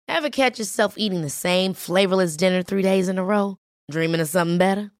Ever catch yourself eating the same flavorless dinner 3 days in a row? Dreaming of something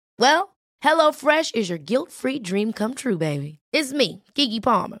better? Well, HelloFresh is your guilt-free dream come true, baby. It's me, Keke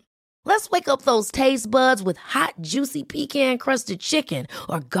Palmer. Let's wake up those taste buds with hot, juicy pecan-crusted chicken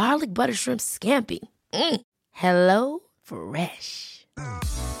or garlic butter shrimp scampi. Hello Fresh.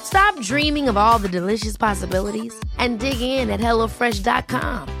 Stop dreaming of all the delicious possibilities and dig in at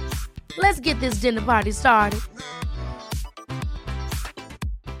HelloFresh.com. Let's get this dinner party started.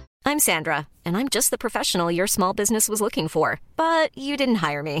 I'm Sandra, and I'm just the professional your small business was looking for. But you didn't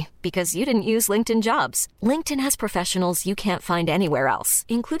hire me because you didn't use LinkedIn Jobs. LinkedIn has professionals you can't find anywhere else,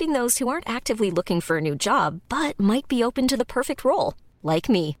 including those who aren't actively looking for a new job, but might be open to the perfect role, like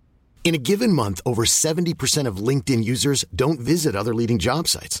me. In a given month, over 70% of LinkedIn users don't visit other leading job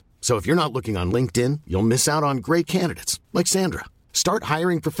sites. So if you're not looking on LinkedIn, you'll miss out on great candidates like Sandra. Start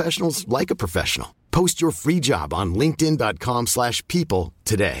hiring professionals like a professional. Post your free job on linkedin.com/people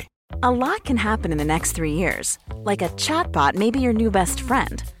today. A lot can happen in the next 3 years. Like a chatbot may be your new best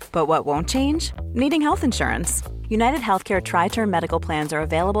friend. But what won't change? Needing health insurance. United Healthcare Tri-Term Medical Plans are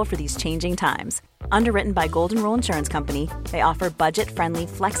available for these changing times. Underwritten by Golden Rule Insurance Company, they offer budget-friendly,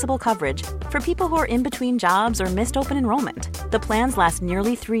 flexible coverage for people who are in between jobs or missed open enrollment. The plans last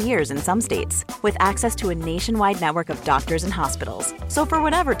nearly 3 years in some states, with access to a nationwide network of doctors and hospitals. So for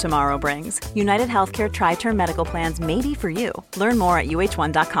whatever tomorrow brings, United Healthcare Tri-Term Medical Plans may be for you. Learn more at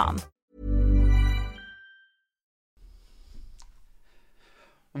uh1.com.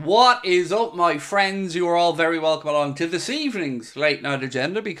 What is up, my friends? You are all very welcome along to this evening's late night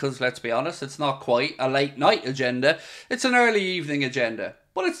agenda, because let's be honest, it's not quite a late night agenda. It's an early evening agenda,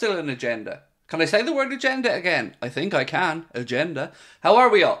 but it's still an agenda. Can I say the word agenda again? I think I can. Agenda. How are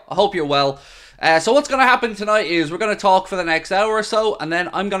we all? I hope you're well. So what's going to happen tonight is we're going to talk for the next hour or so, and then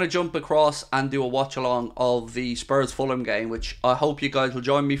I'm going to jump across and do a watch along of the Spurs-Fulham game, which I hope you guys will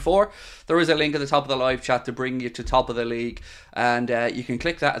join me for. There is a link at the top of the live chat to bring you to top of the league, and you can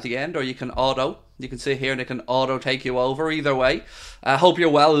click that at the end, or you can auto. You can sit here and it can auto take you over. Either way, I hope you're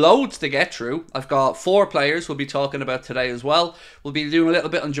well. Loads to get through. I've got 4 players we'll be talking about today as well. We'll be doing a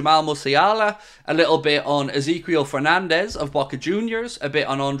little bit on Jamal Musiala, a little bit on Ezequiel Fernandez of Boca Juniors, a bit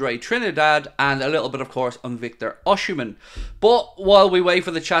on Andre Trinidad, and a little bit, of course, on Victor Osimhen. But while we wait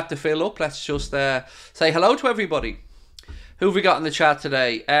for the chat to fill up, let's just say hello to everybody. Who have we got in the chat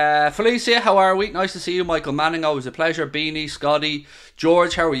today? Felicia, how are we? Nice to see you. Michael Manning, always a pleasure. Beanie, Scotty,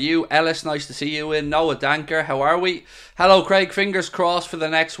 George, how are you? Ellis, nice to see you in. Noah Danker, how are we? Hello, Craig. Fingers crossed for the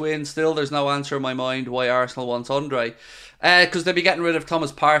next win. Still, there's no answer in my mind why Arsenal wants Andre. Because they'll be getting rid of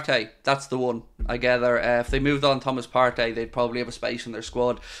Thomas Partey. That's the one, I gather. If they moved on Thomas Partey, they'd probably have a space in their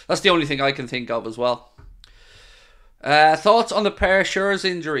squad. That's the only thing I can think of as well. Thoughts on the Per Schurz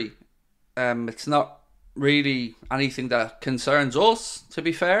injury? It's not really anything that concerns us, to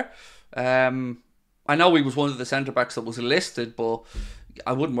be fair. I know he was one of the centre-backs that was listed, but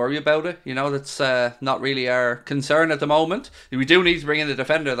I wouldn't worry about it. You know, that's not really our concern at the moment. We do need to bring in the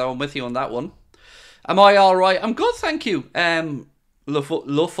defender, though. I'm with you on that one. Am I alright? I'm good, thank you.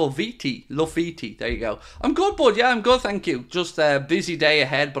 Lufiti, there you go. I'm good, bud. Yeah, I'm good, thank you. Just a busy day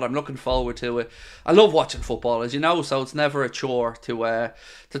ahead, but I'm looking forward to it. I love watching football, as you know, so it's never a chore to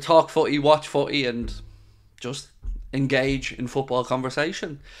talk footy, watch footy, and just engage in football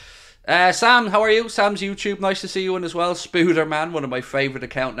conversation. Sam, how are you? Sam's YouTube, nice to see you in as well. Spooderman, one of my favourite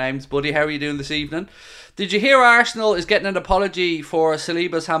account names. Buddy, how are you doing this evening? Did you hear Arsenal is getting an apology for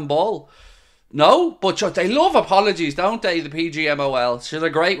Saliba's handball? No, but they love apologies, don't they, the PGMOL? So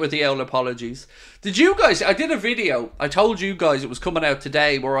they're great with the old apologies. Did you guys, I did a video, I told you guys it was coming out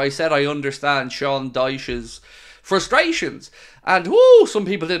today, where I said I understand Sean Dyche's frustrations. And some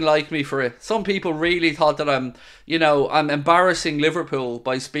people didn't like me for it. Some people really thought that I'm embarrassing Liverpool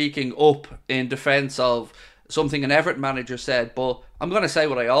by speaking up in defence of something an Everton manager said. But I'm going to say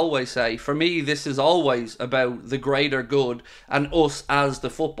what I always say. For me, this is always about the greater good and us as the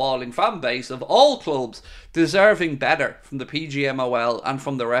footballing fan base of all clubs deserving better from the PGMOL and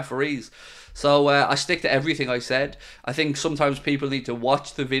from the referees. So I stick to everything I said. I think sometimes people need to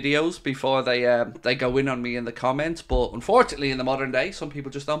watch the videos before they go in on me in the comments. But unfortunately, in the modern day, some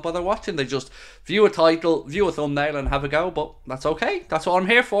people just don't bother watching. They just view a title, view a thumbnail and have a go. But that's okay. That's what I'm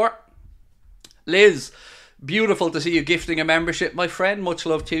here for. Liz, beautiful to see you gifting a membership, my friend. Much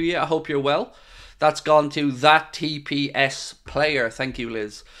love to you. I hope you're well. That's gone to that TPS player. Thank you,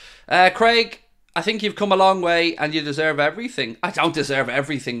 Liz. Craig, I think you've come a long way and you deserve everything. I don't deserve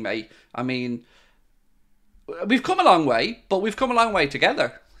everything, mate. I mean, we've come a long way, but we've come a long way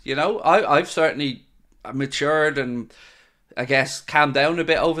together. You know, I've certainly matured and I guess, calmed down a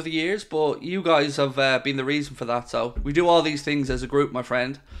bit over the years, but you guys have been the reason for that. So we do all these things as a group, my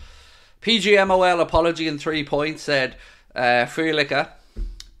friend. PGMOL apology in 3 points said, Frelica.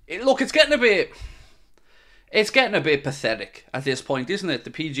 Look, it's getting a bit pathetic at this point, isn't it? The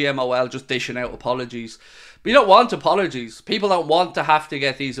PGMOL just dishing out apologies. We don't want apologies. People don't want to have to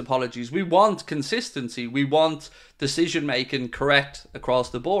get these apologies. We want consistency. We want decision making correct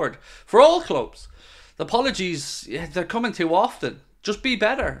across the board for all clubs. The apologies, they're coming too often. Just be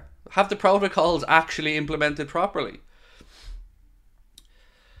better. Have the protocols actually implemented properly.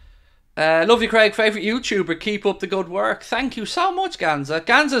 Lovely Craig, favourite YouTuber, keep up the good work. Thank you so much, Ganza.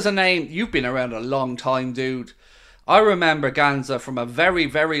 Ganza's a name, you've been around a long time, dude. I remember Ganza from a very,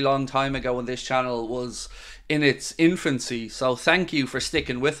 very long time ago when this channel was in its infancy. So thank you for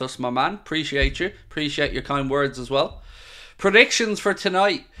sticking with us, my man. Appreciate you. Appreciate your kind words as well. Predictions for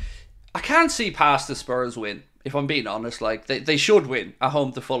tonight. I can't see past the Spurs win, if I'm being honest. Like, they should win at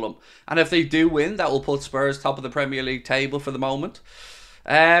home to Fulham. And if they do win, that will put Spurs top of the Premier League table for the moment.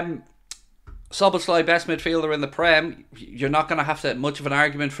 Szoboszlai, best midfielder in the Prem. You're not going to have to much of an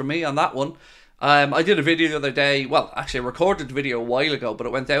argument for me on that one. I did a video the other day. Well, actually, I recorded the video a while ago, but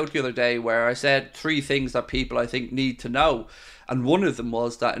it went out the other day where I said 3 things that people I think need to know. And one of them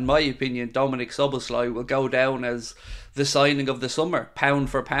was that, in my opinion, Dominik Szoboszlai will go down as the signing of the summer. Pound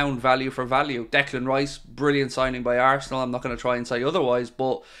for pound, value for value. Declan Rice, brilliant signing by Arsenal. I'm not going to try and say otherwise,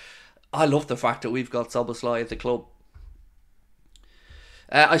 but I love the fact that we've got Szoboszlai at the club.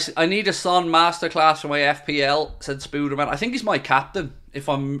 I need a Son masterclass for my FPL, said Spooderman. I think he's my captain, if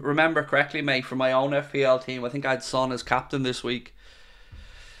I remember correctly, mate, for my own FPL team. I think I had Son as captain this week.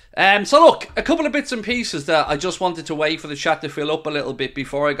 So look, a couple of bits and pieces that I just wanted to wait for the chat to fill up a little bit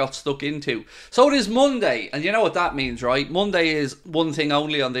before I got stuck into. So it is Monday, and you know what that means, right? Monday is one thing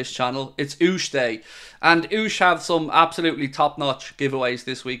only on this channel. It's Oosh Day. And Oosh have some absolutely top-notch giveaways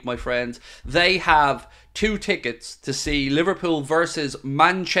this week, my friends. They have 2 tickets to see Liverpool versus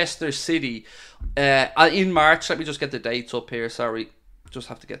Manchester City in March. Let me just get the dates up here, sorry. Just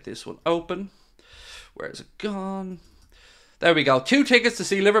have to get this one open. Where's it gone? There we go. 2 tickets to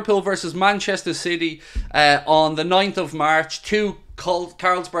see Liverpool versus Manchester City on the 9th of March. 2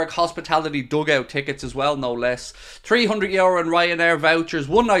 Carlsberg Hospitality Dugout tickets as well, no less. €300 in Ryanair vouchers.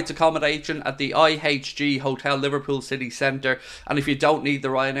 1 night's accommodation at the IHG Hotel Liverpool City Centre. And if you don't need the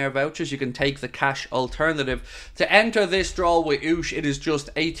Ryanair vouchers, you can take the cash alternative. To enter this draw with Oosh, it is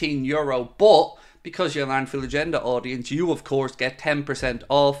just €18. But because you're an Anfield Agenda audience, you of course get 10%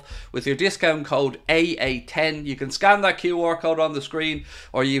 off with your discount code AA10. You can scan that QR code on the screen,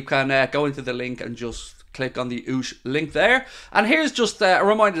 or you can go into the link and just click on the Oosh link there. And here's just a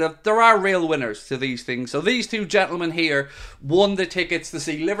reminder that there are real winners to these things. So these 2 gentlemen here won the tickets to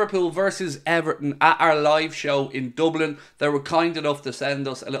see Liverpool versus Everton at our live show in Dublin. They were kind enough to send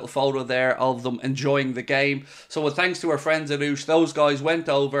us a little photo there of them enjoying the game. So with thanks to our friends at Oosh, those guys went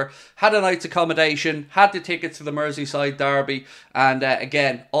over, had a night's accommodation, had the tickets to the Merseyside derby, and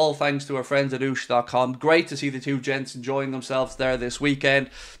again, all thanks to our friends at Oosh.com. Great to see the 2 gents enjoying themselves there this weekend.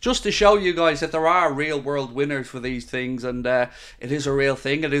 Just to show you guys that there are real world winners for these things, and it is a real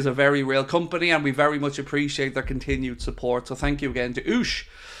thing. It is a very real company, and we very much appreciate their continued support. So thank you again to Oosh.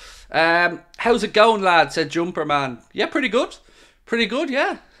 How's it going, lad? Said Jumper Man. Yeah, pretty good,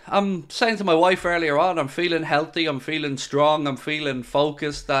 yeah. I'm saying to my wife earlier on, I'm feeling healthy, I'm feeling strong, I'm feeling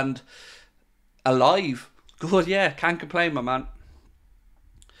focused and alive. Good, yeah, can't complain, my man.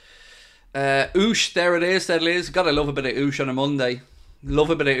 Oosh, there it is, said Liz. Gotta love a bit of Oosh on a Monday.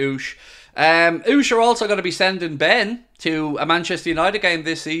 Love a bit of Oosh. Oosh are also going to be sending Ben to a Manchester United game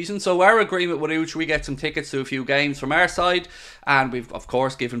this season. So our agreement with Oosh, we get some tickets to a few games from our side. And we've, of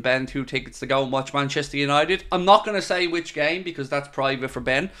course, given Ben 2 tickets to go and watch Manchester United. I'm not going to say which game because that's private for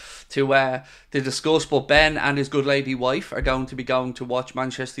Ben to discuss. But Ben and his good lady wife are going to watch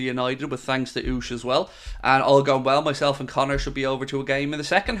Manchester United with thanks to Oosh as well. And all going well, myself and Connor should be over to a game in the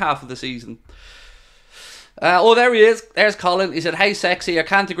second half of the season. There he is. There's Colin. He said, "Hey sexy, I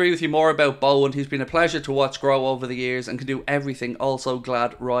can't agree with you more about Bowen. He's been a pleasure to watch grow over the years and can do everything. Also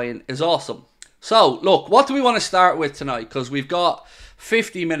glad Ryan is awesome." So look, what do we want to start with tonight? Because we've got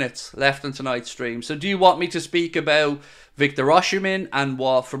 50 minutes left in tonight's stream. So do you want me to speak about Victor Osimhen and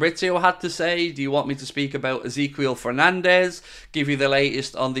what Fabrizio had to say? Do you want me to speak about Ezequiel Fernandez? Give you the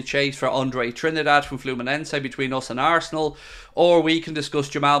latest on the chase for Andre Trinidad from Fluminense between us and Arsenal? Or we can discuss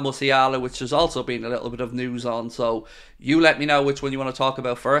Jamal Musiala, which has also been a little bit of news on. So you let me know which one you want to talk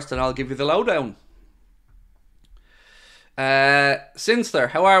about first and I'll give you the lowdown. Sinster,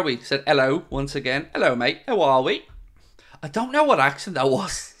 how are we? Said hello once again. Hello mate, how are we? I don't know what accent that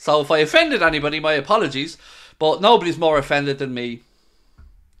was. So if I offended anybody, my apologies. But nobody's more offended than me.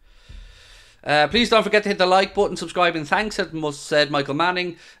 Please don't forget to hit the like button, subscribe and thanks, said Michael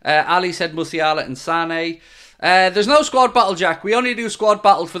Manning. Ali said Musiala and Sane. There's no squad battle, Jack. We only do squad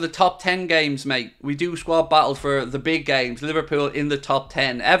battle for the top 10 games, mate. We do squad battle for the big games. Liverpool in the top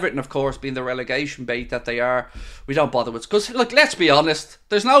 10. Everton, of course, being the relegation bait that they are. We don't bother with... Because, look, let's be honest.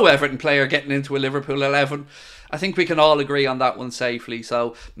 There's no Everton player getting into a Liverpool 11. I think we can all agree on that one safely.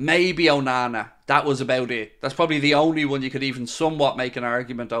 So, maybe Onana. That was about it. That's probably the only one you could even somewhat make an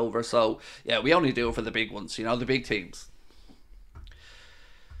argument over. So, yeah, we only do it for the big ones. You know, the big teams.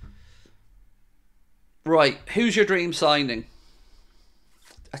 Right, who's your dream signing?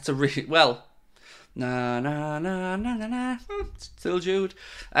 That's a really... Well, still Jude.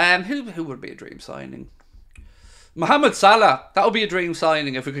 Who would be a dream signing? Mohamed Salah. That would be a dream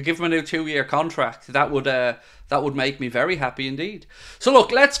signing. If we could give him a new 2-year contract, that would make me very happy indeed. So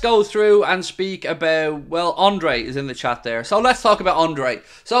look, let's go through and speak about... Well, Andre is in the chat there. So let's talk about Andre.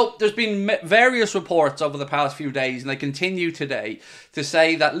 So there's been various reports over the past few days, and they continue today, to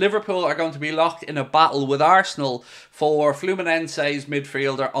say that Liverpool are going to be locked in a battle with Arsenal for Fluminense's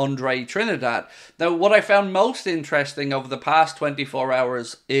midfielder Andre Trinidad. Now, what I found most interesting over the past 24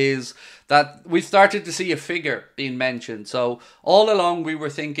 hours is that we started to see a figure being mentioned. So all along we were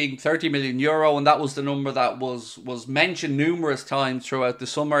thinking 30 million euro, and that was the number that was mentioned numerous times throughout the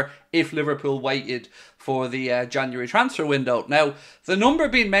summer if Liverpool waited for the January transfer window. Now, the number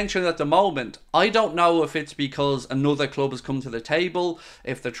being mentioned at the moment, I don't know if it's because another club has come to the table,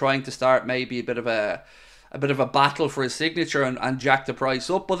 if they're trying to start maybe a bit of a battle for his signature and jack the price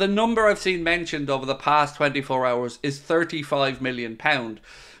up, but the number I've seen mentioned over the past 24 hours is £35 million,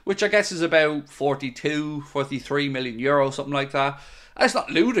 which I guess is about 43 million euro, something like that. It's not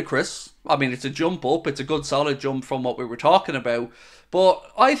ludicrous. I mean, it's a jump up. It's a good solid jump from what we were talking about. But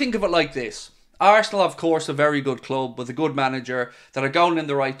I think of it like this. Arsenal, of course, a very good club with a good manager that are going in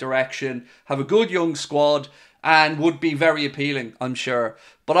the right direction, have a good young squad, and would be very appealing, I'm sure.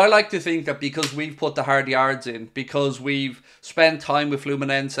 But I like to think that because we've put the hard yards in, because we've spent time with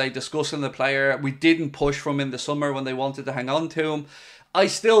Fluminense discussing the player, we didn't push from in the summer when they wanted to hang on to him, I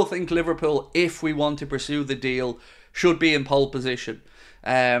still think Liverpool, if we want to pursue the deal, should be in pole position.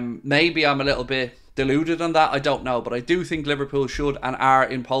 Maybe I'm a little bit deluded on that, I don't know, but I do think Liverpool should and are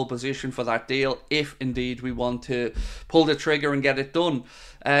in pole position for that deal if indeed we want to pull the trigger and get it done.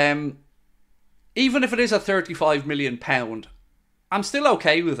 Even if it is a £35 million, I'm still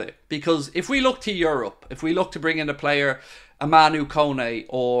okay with it, because if we look to Europe, if we look to bring in a player, a Manu Kone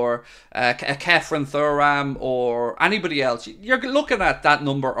or a Kefren Thuram or anybody else, you're looking at that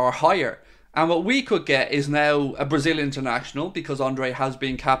number or higher. And what we could get is now a Brazil international, because Andre has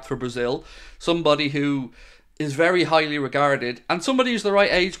been capped for Brazil. Somebody who is very highly regarded, and somebody who's the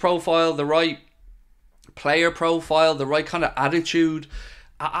right age profile, the right player profile, the right kind of attitude.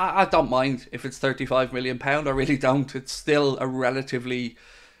 I don't mind if it's £35 million. I really don't. It's still a relatively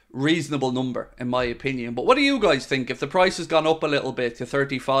reasonable number, in my opinion. But what do you guys think? If the price has gone up a little bit to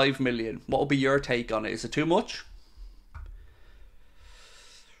 35 million, what will be your take on it? Is it too much?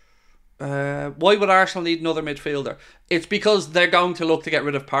 Why would Arsenal need another midfielder? It's because they're going to look to get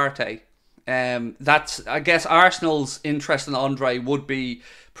rid of Partey. That's, I guess, Arsenal's interest in Andre would be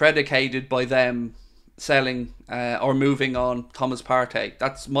predicated by them selling or moving on Thomas Partey.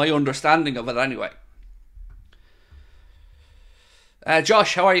 That's my understanding of it anyway.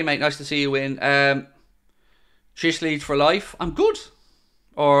 Josh, how are you, mate? Nice to see you in. Shish Leeds for life. I'm good.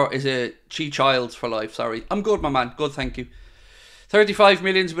 Or is it Chi Childs for life? Sorry. I'm good, my man. Good, thank you. 35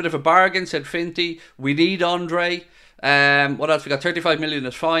 million is a bit of a bargain, said Finty. We need Andre. What else we got? 35 million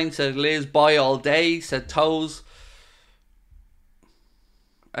is fine, said Liz. Buy all day, said Toes.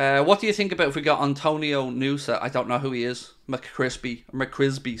 What do you think about if we got Antonio Nusa? I don't know who he is.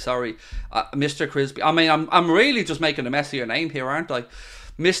 McCrisby, sorry. Mr. Crisby. I mean, I'm really just making a mess of your name here, aren't I?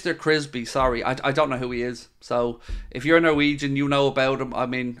 Mr. Crisby, sorry. I don't know who he is. So, if you're Norwegian, you know about him. I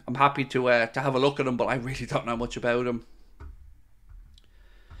mean, I'm happy to have a look at him, but I really don't know much about him.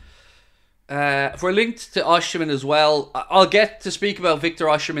 If we're linked to Osimhen as well, I'll get to speak about Victor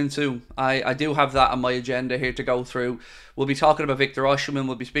Osimhen soon. I do have that on my agenda here to go through. We'll be talking about Victor Osimhen,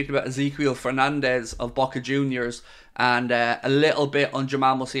 we'll be speaking about Ezequiel Fernandez of Boca Juniors, and a little bit on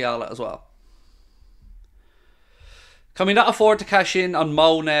Jamal Musiala as well. Can we not afford to cash in on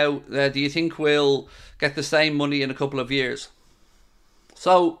Mo now? Do you think we'll get the same money in a couple of years?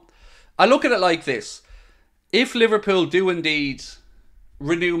 So, I look at it like this. If Liverpool do indeed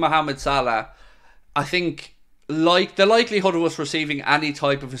renew Mohamed Salah, I think like the likelihood of us receiving any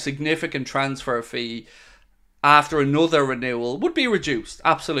type of a significant transfer fee after another renewal would be reduced,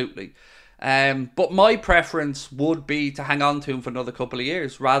 absolutely. But my preference would be to hang on to him for another couple of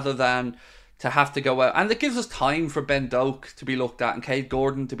years rather than to have to go out. And it gives us time for Ben Doak to be looked at and Cade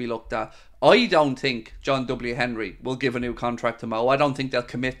Gordon to be looked at. I don't think John W. Henry will give a new contract to Mo. I don't think they'll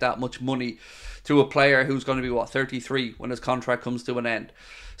commit that much money to a player who's going to be, 33 when his contract comes to an end.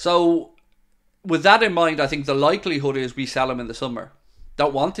 So with that in mind, I think the likelihood is we sell him in the summer.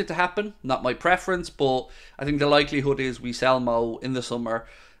 Don't want it to happen, not my preference, but I think the likelihood is we sell Mo in the summer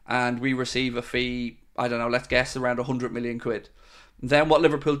and we receive a fee, I don't know, let's guess around 100 million quid. Then what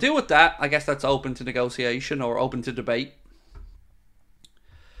Liverpool do with that, I guess that's open to negotiation or open to debate.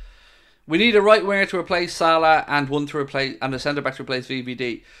 We need a right winger to replace Salah and a centre back to replace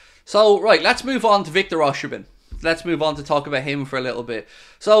VVD. So, right, let's move on to Victor Osimhen. Let's move on to talk about him for a little bit.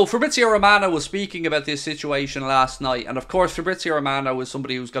 So, Fabrizio Romano was speaking about this situation last night. And of course, Fabrizio Romano is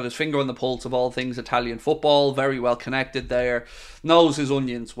somebody who's got his finger on the pulse of all things Italian football. Very well connected there. Knows his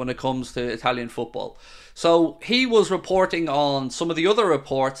onions when it comes to Italian football. So, he was reporting on some of the other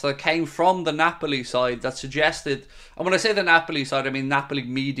reports that came from the Napoli side that suggested, and when I say the Napoli side, I mean Napoli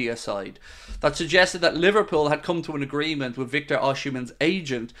media side, that suggested that Liverpool had come to an agreement with Victor Osimhen's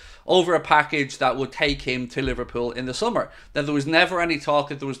agent over a package that would take him to Liverpool in the summer. Now, there was never any talk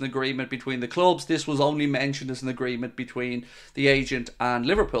that there was an agreement between the clubs. This was only mentioned as an agreement between the agent and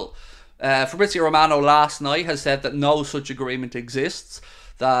Liverpool. Fabrizio Romano last night has said that no such agreement exists,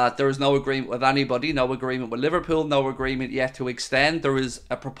 that there is no agreement with anybody, no agreement with Liverpool, no agreement yet to extend. There is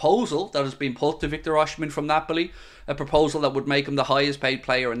a proposal that has been put to Victor Osimhen from Napoli, a proposal that would make him the highest paid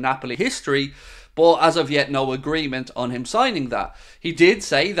player in Napoli history, but as of yet no agreement on him signing that. He did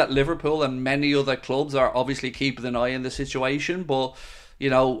say that Liverpool and many other clubs are obviously keeping an eye on the situation, but,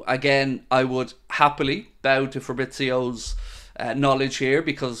 you know, again, I would happily bow to Fabrizio's knowledge here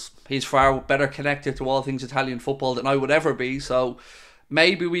because he's far better connected to all things Italian football than I would ever be, so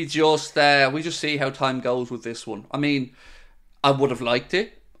maybe we just see how time goes with this one. I mean, I would have liked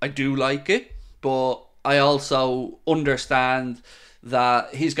it. I do like it. But I also understand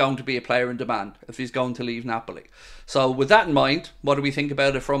that he's going to be a player in demand if he's going to leave Napoli. So with that in mind, what do we think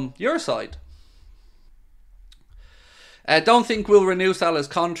about it from your side? Don't think we'll renew Salah's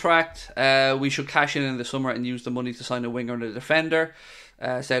contract. We should cash in the summer and use the money to sign a winger and a defender,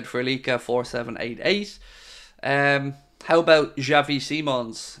 said Frelica 4788. How about Xavi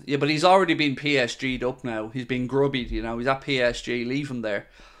Simons? Yeah, but he's already been PSG'd up now. He's been grubbied, you know. He's at PSG. Leave him there.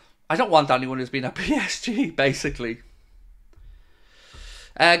 I don't want anyone who's been at PSG, basically.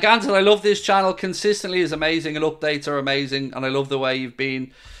 Ganzel, I love this channel. Consistently is amazing and updates are amazing. And I love the way you've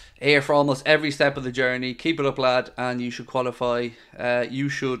been here for almost every step of the journey. Keep it up, lad. And you should qualify. You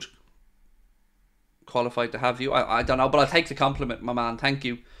should qualify to have you. I don't know, but I'll take the compliment, my man. Thank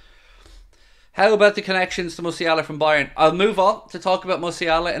you. How about the connections to Musiala from Bayern? I'll move on to talk about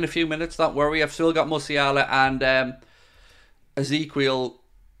Musiala in a few minutes. Don't worry, I've still got Musiala and Ezekiel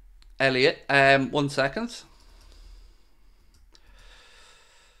Elliott. 1 second.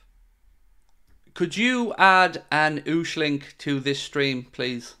 Could you add an Oosh link to this stream,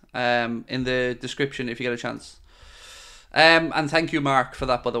 please? In the description if you get a chance. And thank you, Mark, for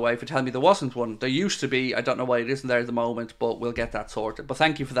that, by the way, for telling me there wasn't one. There used to be. I don't know why it isn't there at the moment, but we'll get that sorted. But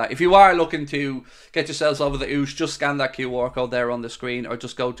thank you for that. If you are looking to get yourselves over the Oosh, just scan that QR code there on the screen, or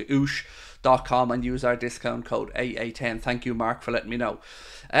just go to oosh.com and use our discount code AA10. Thank you, Mark, for letting me know.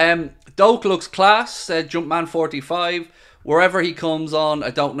 Doak looks class, said Jumpman45. Wherever he comes on,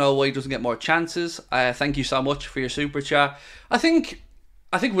 I don't know why he doesn't get more chances. Thank you so much for your super chat. I think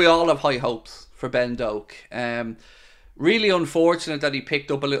we all have high hopes for Ben Doak. Really unfortunate that he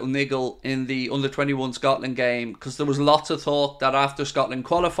picked up a little niggle in the under-21 Scotland game, because there was lots of talk that after Scotland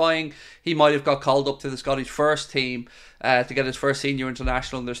qualifying, he might have got called up to the Scottish first team to get his first senior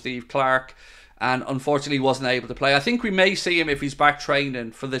international under Steve Clarke, and unfortunately he wasn't able to play. I think we may see him if he's back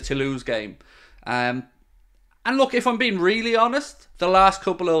training for the Toulouse game. And look, if I'm being really honest, the last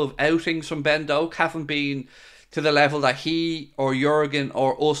couple of outings from Ben Doak haven't been to the level that he or Jurgen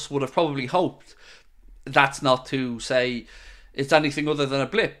or us would have probably hoped. That's not to say it's anything other than a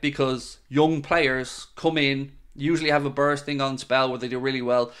blip, because young players come in, usually have a bursting on spell where they do really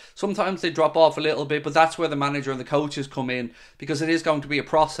well. Sometimes they drop off a little bit, but that's where the manager and the coaches come in, because it is going to be a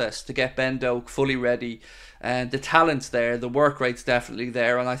process to get Ben Doak fully ready. And the talent's there, the work rate's definitely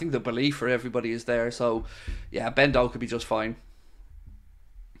there, and I think the belief for everybody is there. So yeah, Ben Doak could be just fine.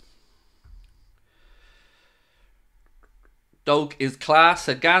 Doak is class,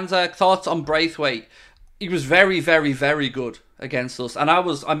 said Ganza. Thoughts on Braithwaite? He was very, very, very good against us. And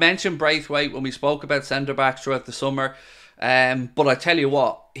I mentioned Braithwaite when we spoke about centre-backs throughout the summer. But I tell you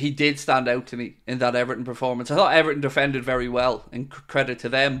what, he did stand out to me in that Everton performance. I thought Everton defended very well, and credit to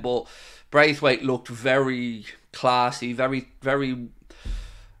them, but Braithwaite looked very classy, very, very,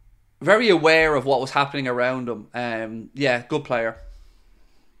 very aware of what was happening around him. Yeah, good player.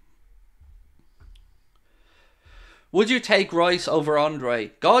 Would you take Rice over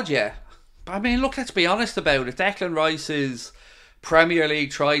Andre? God, yeah. I mean, look, let's be honest about it. Declan Rice is Premier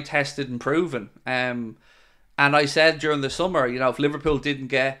League tried, tested and proven. And I said during the summer, if Liverpool didn't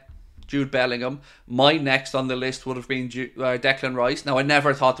get Jude Bellingham, my next on the list would have been Declan Rice. Now, I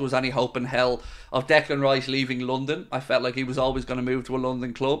never thought there was any hope in hell of Declan Rice leaving London. I felt like he was always going to move to a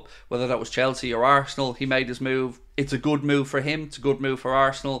London club, whether that was Chelsea or Arsenal. He made his move. It's a good move for him. It's a good move for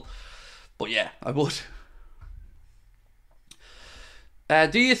Arsenal. But yeah, I would.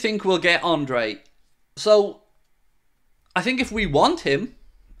 Do you think we'll get Andre? So, I think if we want him,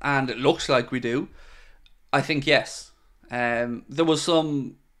 and it looks like we do, I think yes. There was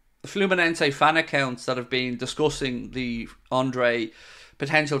some Fluminense fan accounts that have been discussing the Andre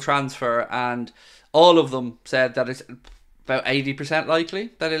potential transfer, and all of them said that it's about 80%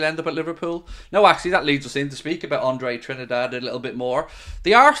 likely that he'll end up at Liverpool. No, actually, that leads us in to speak about Andre Trinidad a little bit more.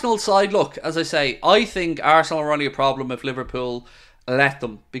 The Arsenal side, look, as I say, I think Arsenal are only a problem if Liverpool let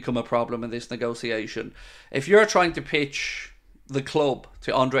them become a problem in this negotiation. If you're trying to pitch the club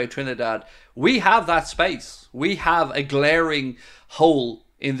to Andre Trinidad, we have that space. We have a glaring hole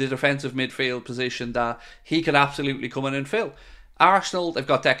in the defensive midfield position that he could absolutely come in and fill. Arsenal, they've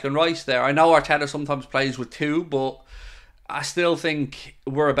got Declan Rice there. I know Arteta sometimes plays with two, but I still think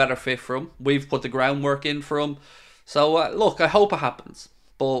we're a better fit for him. We've put the groundwork in for him. So, look, I hope it happens.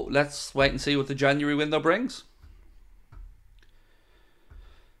 But let's wait and see what the January window brings.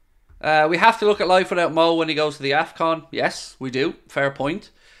 We have to look at life without Mo when he goes to the AFCON. Yes, we do. Fair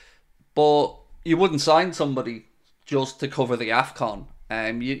point. But you wouldn't sign somebody just to cover the AFCON.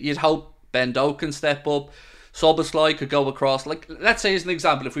 You'd hope Ben Doak can step up. Szoboszlai could go across. Like, let's say as an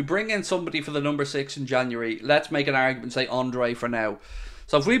example, if we bring in somebody for the number 6 in January, let's make an argument and say Andre for now.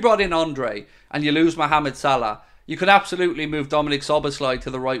 So if we brought in Andre and you lose Mohamed Salah, you could absolutely move Dominic Szoboszlai to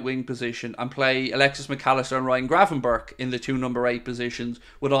the right wing position and play Alexis McAllister and Ryan Gravenberch in the 2 number 8 positions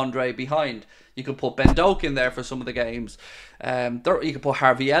with Andre behind. You could put Ben Doak in there for some of the games. You could put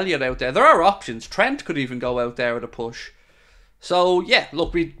Harvey Elliott out there. There are options. Trent could even go out there with a push. So yeah,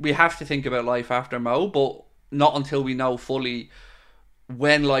 look, we have to think about life after Mo, but not until we know fully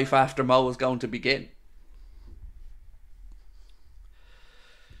when life after Mo is going to begin.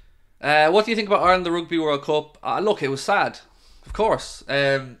 What do you think about Ireland, the Rugby World Cup? Look, it was sad, of course.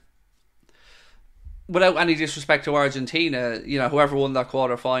 Without any disrespect to Argentina, whoever won that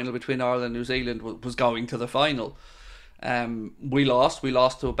quarter final between Ireland and New Zealand was going to the final. We lost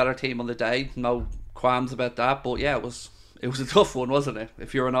to a better team on the day. No qualms about that. But yeah, it was a tough one, wasn't it?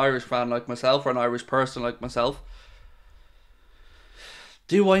 If you're an Irish fan like myself, or an Irish person like myself.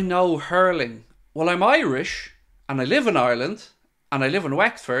 Do I know hurling? Well, I'm Irish, and I live in Ireland, and I live in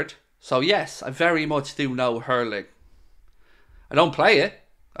Wexford. So yes, I very much do know hurling. I don't play it.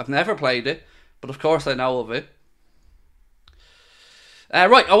 I've never played it. But of course I know of it.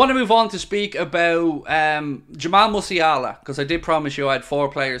 Right, I want to move on to speak about Jamal Musiala, because I did promise you I had 4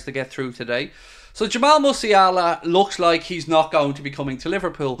 players to get through today. So Jamal Musiala looks like he's not going to be coming to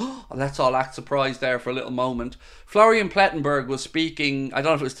Liverpool. Let's all act surprised there for a little moment. Florian Plettenberg was speaking, I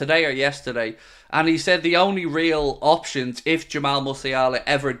don't know if it was today or yesterday, and he said the only real options if Jamal Musiala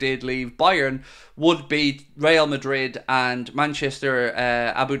ever did leave Bayern would be Real Madrid and Manchester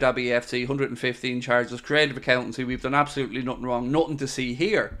Abu Dhabi FC, 115 charges, creative accountancy. We've done absolutely nothing wrong, nothing to see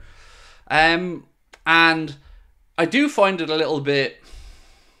here. And I do find it a little bit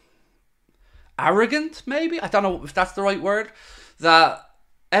arrogant, maybe? I don't know if that's the right word. That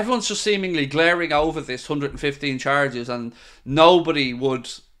everyone's just seemingly glaring over this 115 charges and nobody would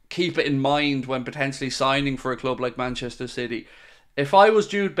keep it in mind when potentially signing for a club like Manchester City. If I was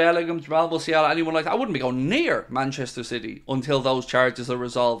Jude Bellingham, Jamal Musiala, anyone like that, I wouldn't be going near Manchester City until those charges are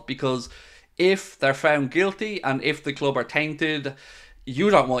resolved, because if they're found guilty and if the club are tainted, you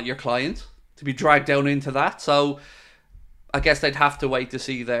don't want your client to be dragged down into that. So I guess they'd have to wait to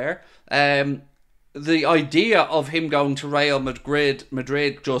see there. The idea of him going to Real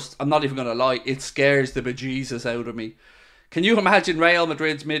Madrid just, I'm not even going to lie, it scares the bejesus out of me. Can you imagine Real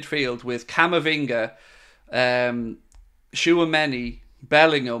Madrid's midfield with Camavinga, Tchouaméni,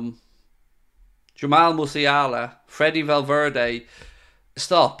 Bellingham, Jamal Musiala, Freddy Valverde?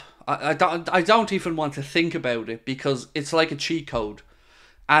 Stop. I don't even want to think about it, because it's like a cheat code.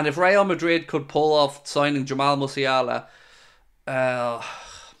 And if Real Madrid could pull off signing Jamal Musiala,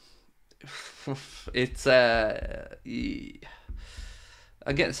 It's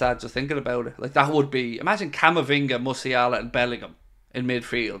I'm getting sad just thinking about it. Like, that would be, imagine Camavinga, Musiala and Bellingham in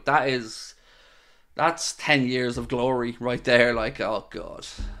midfield. That's 10 years of glory right there. Like, oh god,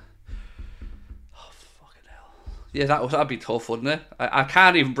 oh fucking hell. Yeah, that'd be tough, wouldn't it? I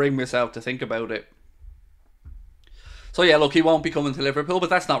can't even bring myself to think about it. So yeah, look, he won't be coming to Liverpool, but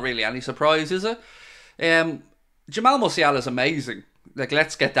that's not really any surprise, is it? Jamal Musiala is amazing. Like,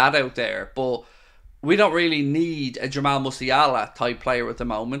 let's get that out there. But we don't really need a Jamal Musiala type player at the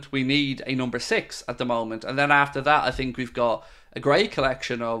moment. We need a number 6 at the moment. And then after that, I think we've got a great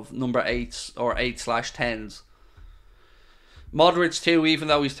collection of number 8s or 8/10s. Modric too, even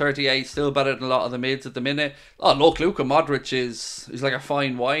though he's 38, still better than a lot of the mids at the minute. Oh look, Luka Modric is like a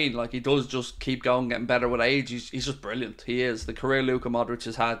fine wine. Like, he does just keep going, getting better with age. He's just brilliant. He is. The career Luka Modric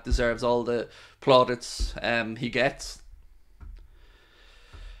has had deserves all the plaudits he gets.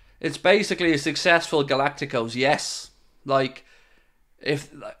 It's basically a successful Galacticos, yes. Like, if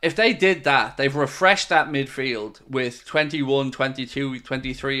they did that, they've refreshed that midfield with 21, 22,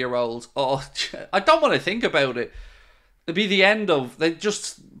 23-year-olds. Oh, I don't want to think about it. It'd be the end of... they'd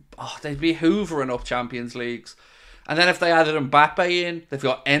be hoovering up Champions Leagues. And then if they added Mbappe in, they've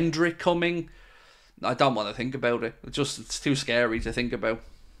got Endrick coming. I don't want to think about it. It's too scary to think about.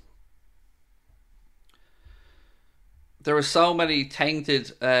 There are so many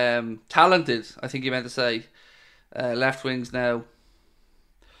talented, I think you meant to say, left wings now.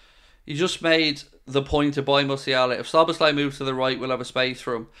 You just made the point to buy Musiala. If Szoboszlai moves to the right, we'll have a space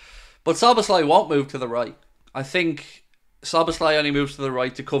for him. But Szoboszlai won't move to the right. I think Szoboszlai only moves to the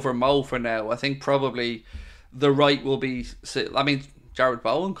right to cover Mo for now. I think probably the right will be... I mean, Jared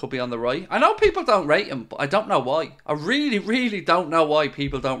Bowen could be on the right. I know people don't rate him, but I don't know why. I really, really don't know why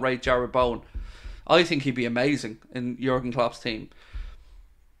people don't rate Jared Bowen. I think he'd be amazing in Jurgen Klopp's team.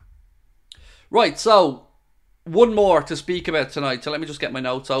 Right, so one more to speak about tonight. So let me just get my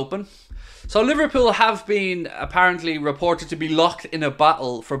notes open. So Liverpool have been apparently reported to be locked in a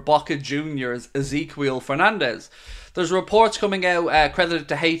battle for Boca Juniors' Ezequiel Fernandez. There's reports coming out credited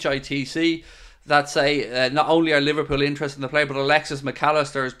to HITC that say not only are Liverpool interested in the player, but Alexis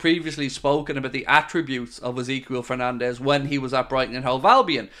McAllister has previously spoken about the attributes of Ezequiel Fernandez when he was at Brighton and Hove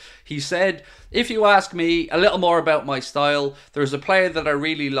Albion. He said, if you ask me a little more about my style, there's a player that I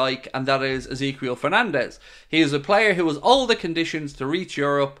really like, and that is Ezequiel Fernandez. He is a player who has all the conditions to reach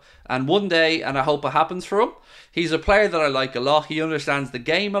Europe, and one day, and I hope it happens for him. He's a player that I like a lot. He understands the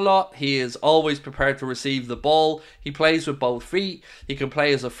game a lot. He is always prepared to receive the ball. He plays with both feet. He can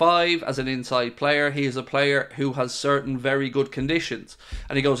play as a 5, as an inside player. He is a player who has certain very good conditions.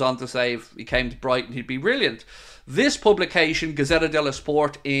 And he goes on to say if he came to Brighton, he'd be brilliant. This publication, Gazzetta dello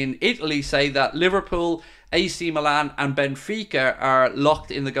Sport in Italy, say that Liverpool, AC Milan and Benfica are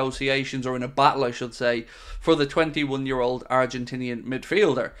locked in negotiations, or in a battle I should say, for the 21-year-old Argentinian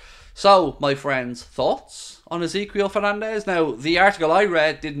midfielder. So, my friends, thoughts on Ezequiel Fernandez? Now, the article I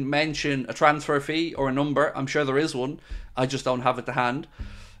read didn't mention a transfer fee or a number. I'm sure there is one. I just don't have it to hand.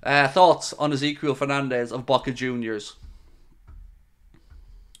 Thoughts on Ezequiel Fernandez of Boca Juniors?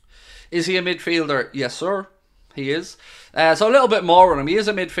 Is he a midfielder? Yes, sir. He is. So a little bit more on him. He is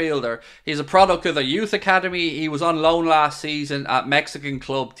a midfielder. He's a product of the youth academy. He was on loan last season at Mexican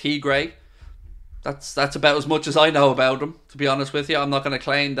club Tigre. That's about as much as I know about him, to be honest with you. I'm not going to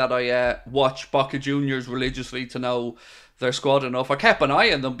claim that I watch Boca Juniors religiously to know their squad enough. I kept an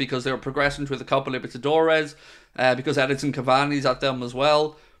eye on them because they were progressing with a couple of Libertadores, because Edinson Cavani's at them as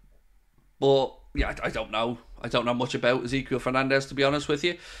well. But yeah, I don't know. I don't know much about Ezequiel Fernandez, to be honest with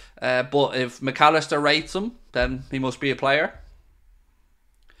you. But if McAllister rates him, then he must be a player.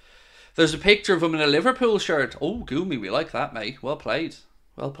 There's a picture of him in a Liverpool shirt. Oh, Goomy, we like that, mate. Well played.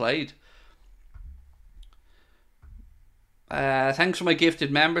 Well played. Thanks for my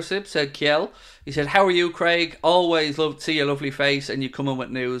gifted membership, said Kjell. He said, how are you, Craig? Always love to see your lovely face and you come in with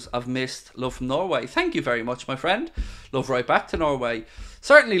news. I've missed love from Norway. Thank you very much, my friend. Love right back to Norway.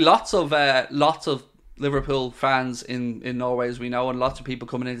 Certainly lots of Liverpool fans in Norway, as we know, and lots of people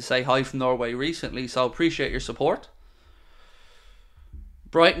coming in to say hi from Norway recently, so appreciate your support.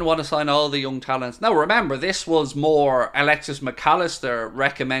 Brighton want to sign all the young talents. Now remember, this was more Alexis McAllister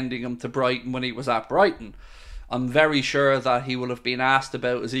recommending him to Brighton when he was at Brighton. I'm very sure that he will have been asked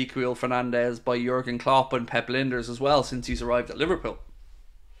about Ezequiel Fernandez by Jurgen Klopp and Pep Linders as well since he's arrived at Liverpool.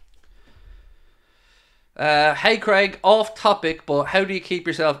 Hey Craig, off topic, but how do you keep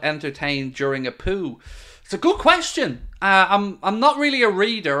yourself entertained during a poo? It's a good question. I'm not really a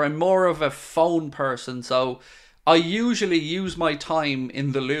reader, I'm more of a phone person, so I usually use my time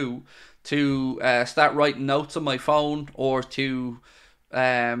in the loo to start writing notes on my phone, or to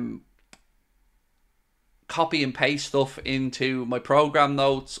copy and paste stuff into my program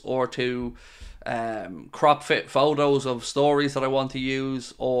notes, or to crop fit photos of stories that I want to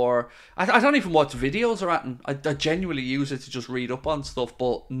use, or I don't even watch videos or anything. I genuinely use it to just read up on stuff,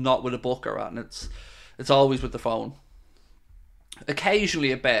 but not with a book or anything. It's always with the phone.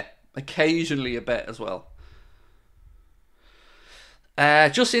 Occasionally a bit as well.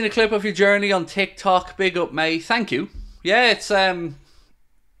 Just seen a clip of your journey on TikTok. Big up, mate. Thank you. Yeah,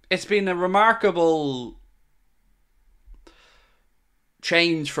 it's been a remarkable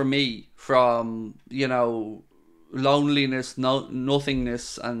change for me from, loneliness,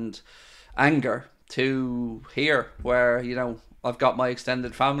 nothingness and anger to here, where, I've got my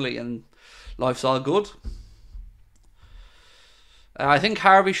extended family and life's all good. I think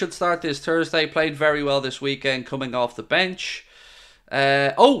Harvey should start this Thursday. Played very well this weekend coming off the bench.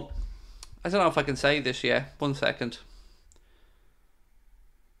 I don't know if I can say this yet. 1 second.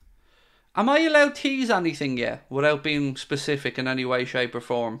 Am I allowed to tease anything yet without being specific in any way, shape or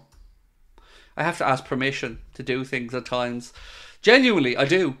form? I have to ask permission to do things at times. Genuinely, I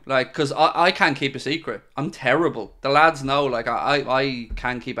do. Because I can't keep a secret. I'm terrible. The lads know, I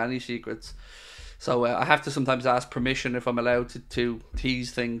can't keep any secrets. So I have to sometimes ask permission if I'm allowed to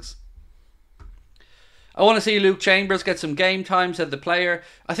tease things. I want to see Luke Chambers get some game time, said the player.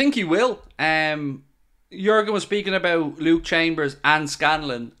 I think he will. Jurgen was speaking about Luke Chambers and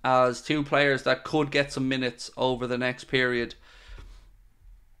Scanlon as two players that could get some minutes over the next period.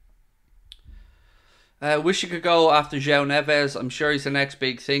 Wish you could go after João Neves. I'm sure he's the next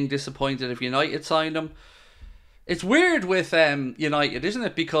big thing. Disappointed if United signed him. It's weird with United, isn't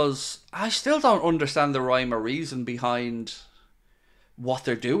it? Because I still don't understand the rhyme or reason behind what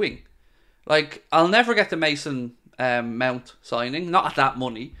they're doing. I'll never get the Mason Mount signing. Not at that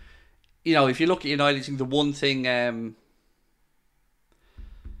money. If you look at United, I think the one thing...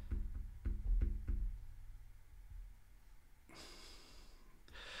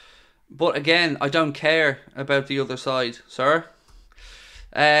 but again, I don't care about the other side, sir.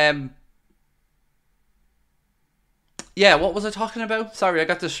 Yeah, what was I talking about? Sorry, I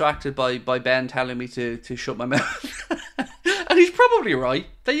got distracted by Ben telling me to shut my mouth. And he's probably right.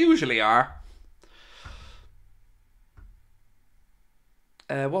 They usually are.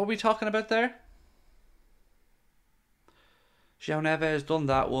 What were we talking about there? João Neves done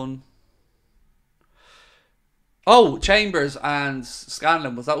that one. Oh, Chambers and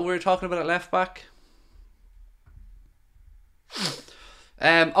Scanlon. Was that what we were talking about at left back?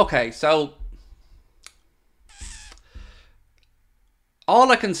 Okay, so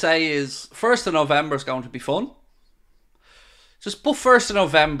all I can say is 1st of November is going to be fun. Just put 1st of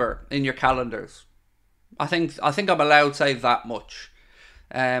November in your calendars. I think I'm allowed to say that much.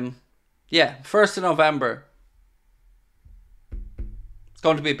 1st of November. It's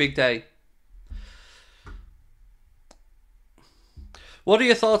going to be a big day. What are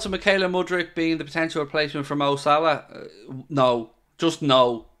your thoughts on Michaela Mudryk being the potential replacement for Mo Salah? No. Just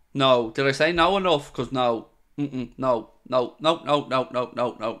no. No. Did I say no enough? Because no. No. No. No. No. No. No.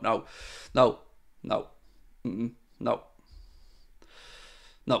 No. No. No. No. No. No.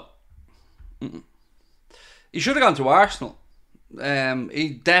 No. He should have gone to Arsenal. He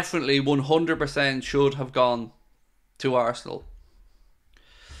definitely 100% should have gone to Arsenal.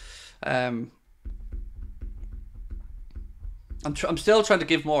 I'm still trying to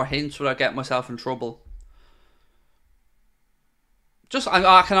give more hints without getting myself in trouble.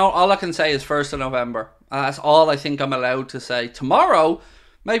 All I can say is 1st of November. That's all I think I'm allowed to say.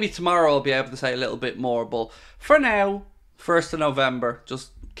 Maybe tomorrow I'll be able to say a little bit more. But for now, 1st of November.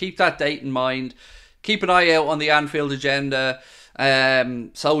 Just keep that date in mind. Keep an eye out on the Anfield agenda,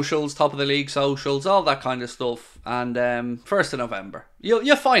 socials, top of the league socials, all that kind of stuff. And 1st of November.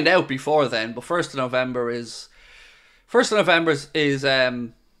 You'll find out before then, but 1st of November is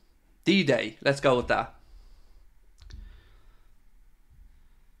D-Day. Let's go with that.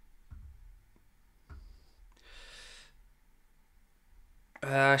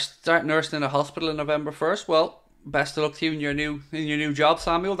 Start nursing in a hospital on November 1st. Well, best of luck to you in your new job,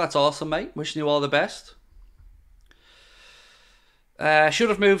 Samuel. That's awesome, mate. Wishing you all the best. Should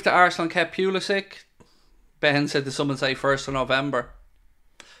have moved to Arsenal and kept Pulisic. Ben said to someone say 1st of November.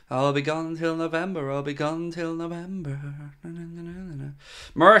 I'll be gone till November. I'll be gone till November.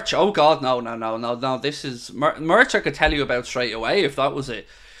 Merch. Oh God, no. This is merch. I could tell you about straight away if that was it.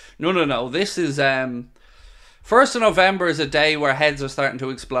 No. This is 1st of November is a day where heads are starting to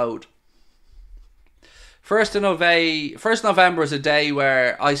explode. 1st of November is a day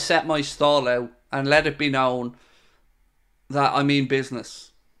where I set my stall out and let it be known that I mean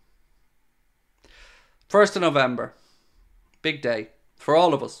business. 1st of November. Big day. For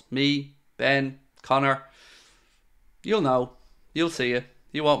all of us. Me, Ben, Connor, You'll know. You'll see it.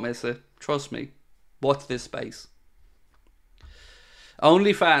 You won't miss it. Trust me. Watch this space.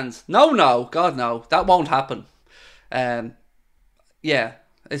 OnlyFans. No. God, no. That won't happen. Yeah.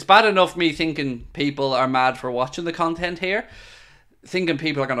 It's bad enough me thinking people are mad for watching the content here. Thinking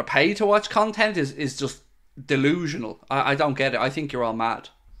people are going to pay to watch content is just delusional. I don't get it. I think you're all mad.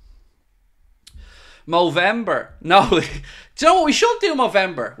 Movember. No. Do you know what? We should do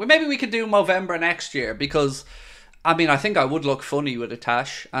Movember. Maybe we could do Movember next year because, I mean, I think I would look funny with a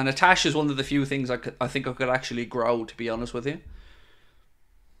tash. And a tash is one of the few things I think I could actually grow, to be honest with you.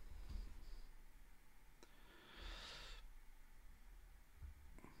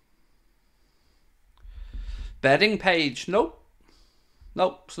 Betting page. Nope,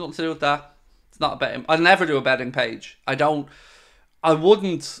 it's nothing to do with that. It's not a betting. I'll never do a betting page. I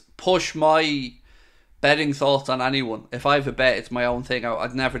wouldn't push my betting thoughts on anyone. If I have a bet, it's my own thing.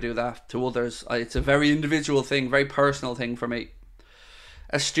 I'd never do that to others. It's a very individual thing, very personal thing for me.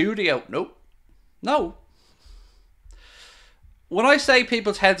 A studio. Nope. No. When I say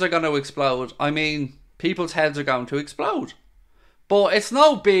people's heads are going to explode, I mean people's heads are going to explode. But it's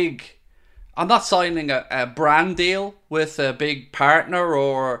no big... I'm not signing a brand deal with a big partner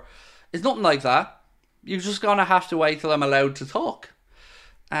or... It's nothing like that. You're just going to have to wait till I'm allowed to talk.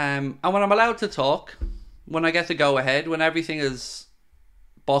 And when I'm allowed to talk, when I get to go ahead, when everything is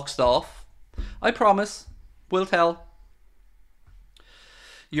boxed off, I promise, we'll tell.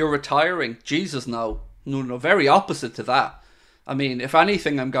 You're retiring. Jesus, no. No, very opposite to that. I mean, if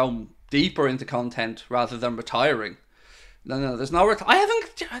anything, I'm going deeper into content rather than retiring. No, there's no I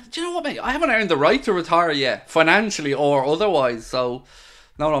haven't... Do you know what, mate? I haven't earned the right to retire yet, financially or otherwise. So,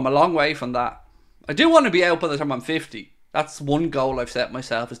 no, I'm a long way from that. I do want to be out by the time I'm 50. That's one goal I've set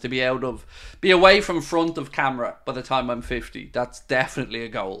myself, is to be away from front of camera by the time I'm 50. That's definitely a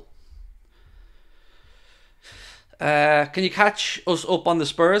goal. Can you catch us up on the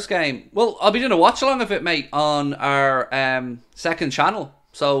Spurs game? Well, I'll be doing a watch along of it, mate, on our second channel.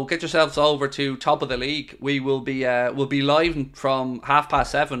 So get yourselves over to Top of the League. We'll be live from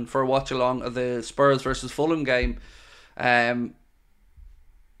 7:30 for a watch along of the Spurs versus Fulham game.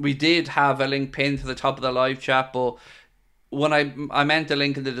 We did have a link pinned to the top of the live chat, but when I meant a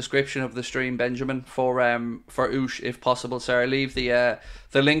link in the description of the stream, Benjamin, for Oosh, if possible, sir. I leave the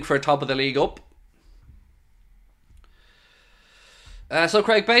link for Top of the League up. So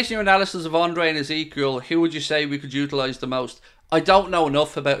Craig, based on your analysis of Andre and Ezekiel, who would you say we could utilise the most? I don't know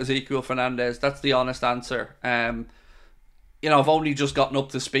enough about Ezekiel Fernandez. That's the honest answer. I've only just gotten up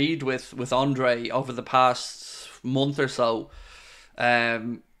to speed with Andre over the past month or so.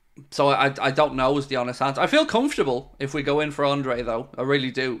 So I don't know is the honest answer. I feel comfortable if we go in for Andre, though. I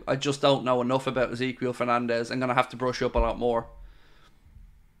really do. I just don't know enough about Ezekiel Fernandez. I'm going to have to brush up a lot more.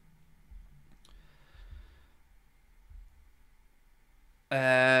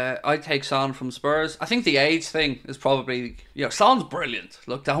 I take Son from Spurs. I think the age thing is probably... Son's brilliant.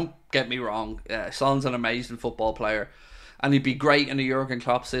 Look, don't get me wrong. Son's an amazing football player. And he'd be great in a Jurgen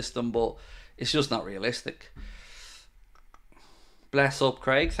Klopp system, but it's just not realistic. Bless up,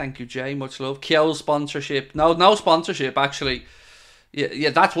 Craig. Thank you, Jay. Much love. Kyo sponsorship. No sponsorship, actually.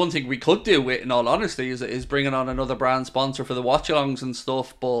 Yeah, that's one thing we could do with, in all honesty, is bringing on another brand sponsor for the watch-alongs and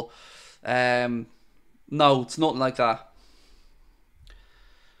stuff, but no, it's nothing like that.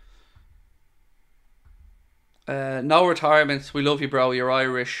 No retirement. We love you, bro. You're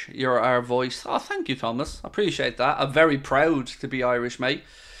Irish. You're our voice. Oh, thank you, Thomas. I appreciate that. I'm very proud to be Irish, mate.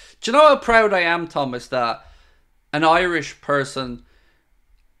 Do you know how proud I am, Thomas, that an Irish person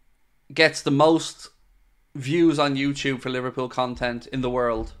gets the most views on YouTube for Liverpool content in the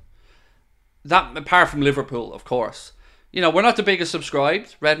world? That, apart from Liverpool, of course. We're not the biggest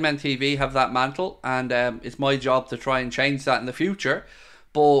subscribed. Redmen TV have that mantle, and it's my job to try and change that in the future.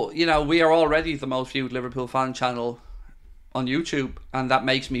 But, we are already the most viewed Liverpool fan channel on YouTube, and that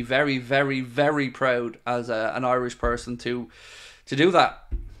makes me very, very, very proud as an Irish person to do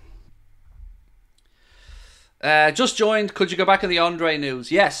that. Just joined. Could you go back in the Andre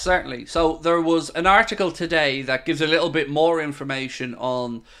news? Yes, certainly. So there was an article today that gives a little bit more information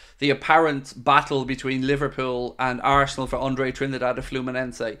on the apparent battle between Liverpool and Arsenal for Andre Trinidad of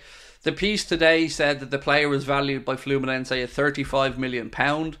Fluminense. The piece today said that the player was valued by Fluminense at £35 million,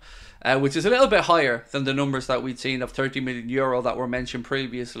 which is a little bit higher than the numbers that we'd seen of €30 million that were mentioned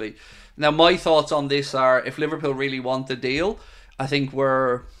previously. Now, my thoughts on this are, if Liverpool really want the deal, I think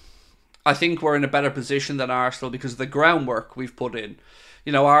we're in a better position than Arsenal because of the groundwork we've put in.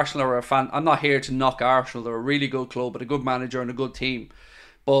 Arsenal are a fan. I'm not here to knock Arsenal. They're a really good club, but a good manager and a good team.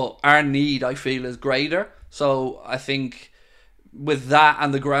 But our need, I feel, is greater. So I think with that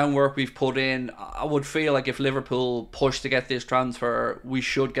and the groundwork we've put in, I would feel like if Liverpool push to get this transfer, we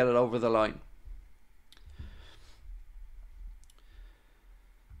should get it over the line.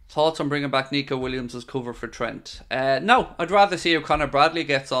 Thoughts on bringing back Nico Williams as cover for Trent? No, I'd rather see how Conor Bradley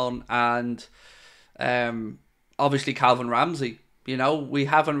gets on, and obviously Calvin Ramsey. You know, we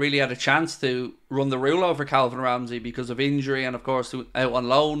haven't really had a chance to run the rule over Calvin Ramsey because of injury and, of course, out on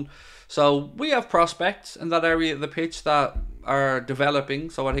loan. So we have prospects in that area of the pitch that are developing,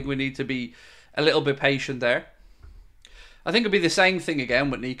 so I think we need to be a little bit patient there. I think it'll be the same thing again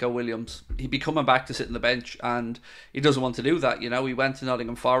with Nico Williams. He'd be coming back to sit on the bench, and he doesn't want to do that. You know, he went to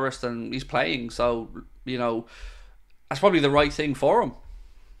Nottingham Forest and he's playing, so, you know, that's probably the right thing for him.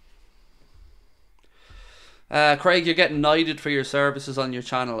 Craig, you're getting knighted for your services on your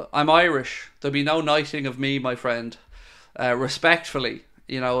channel. I'm Irish. There'll be no knighting of me, my friend. Respectfully,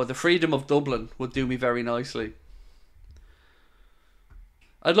 you know, the freedom of Dublin would do me very nicely.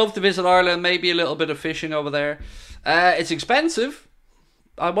 I'd love to visit Ireland, maybe a little bit of fishing over there. It's expensive.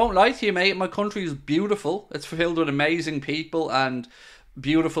 I won't lie to you, mate. My country is beautiful. It's filled with amazing people and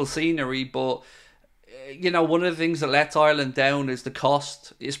beautiful scenery. But, you know, one of the things that lets Ireland down is the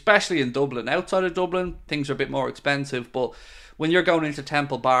cost, especially in Dublin. Outside of Dublin, things are a bit more expensive. But when you're going into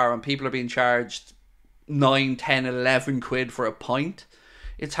Temple Bar and people are being charged 9, 10, 11 quid for a pint,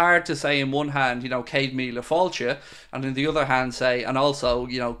 it's hard to say in one hand, you know, Cade Míle Fáilte, and in the other hand say, and also,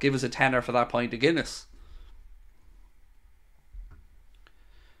 you know, give us a tenner for that pint of Guinness.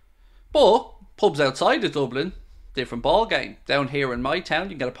 But pubs outside of Dublin, different ball game. Down here in my town,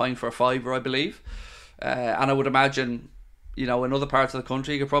 you can get a pint for a fiver, I believe. And I would imagine, you know, in other parts of the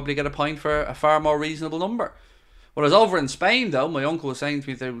country, you could probably get a pint for a far more reasonable number. Whereas over in Spain, though, my uncle was saying to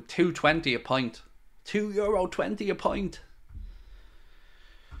me they were €2.20 a pint. €2.20 a pint.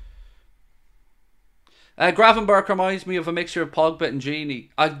 Gravenberch reminds me of a mixture of Pogba and Gini.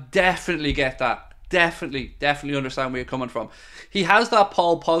 I definitely get that. Definitely understand where you're coming from. He has that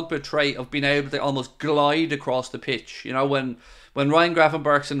Paul Pogba trait of being able to almost glide across the pitch. You know, when Ryan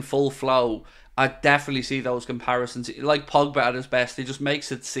Gravenberch's in full flow, I definitely see those comparisons. Like Pogba at his best, he just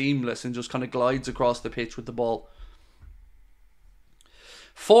makes it seamless and just kind of glides across the pitch with the ball.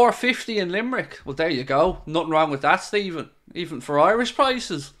 450 in Limerick. Well, there you go. Nothing wrong with that, Stephen. Even for Irish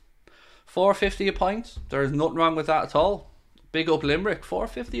prices. 450 a pint. There is nothing wrong with that at all. Big up Limerick.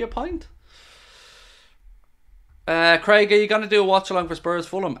 450 a pint. Craig, are you going to do a watch along for Spurs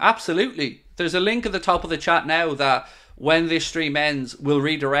Fulham? Absolutely. There's a link at the top of the chat now that when this stream ends will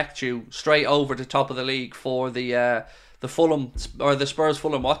redirect you straight over to top of the league for the Fulham or the Spurs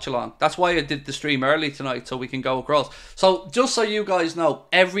Fulham watch along. That's why I did the stream early tonight, so we can go across. So just so you guys know,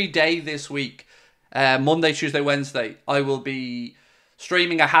 every day this week, Monday, Tuesday, Wednesday, I will be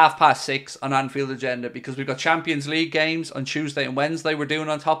streaming at 6:30 on Anfield Agenda, because we've got Champions League games on Tuesday and Wednesday we're doing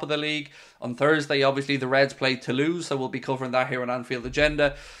on top of the league. On Thursday, obviously, the Reds play Toulouse, so we'll be covering that here on Anfield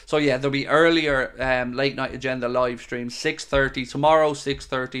Agenda. So yeah, there'll be earlier late night agenda live streams, 6:30 tomorrow,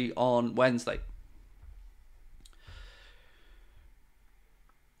 6:30 on Wednesday.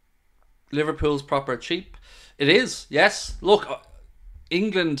 Liverpool's proper cheap. It is, yes. Look,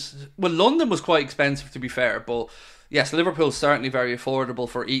 England, well, London was quite expensive to be fair, but yes, Liverpool's certainly very affordable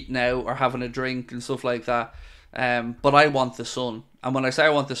for eating out or having a drink and stuff like that. But I want the sun. And when I say I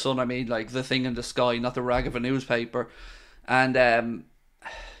want the sun, I mean like the thing in the sky, not the rag of a newspaper. And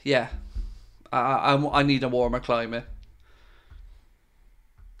yeah, I need a warmer climate.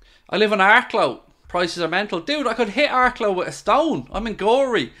 I live in Arklow. Prices are mental. Dude, I could hit Arklow with a stone. I'm in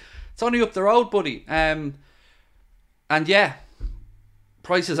Gorey. It's only up the road, buddy. And yeah,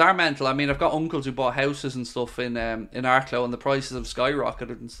 prices are mental. I mean, I've got uncles who bought houses and stuff in Arklow, and the prices have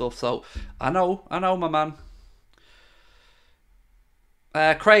skyrocketed and stuff. So I know, my man.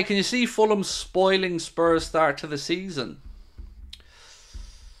 Craig, can you see Fulham spoiling Spurs' start to the season?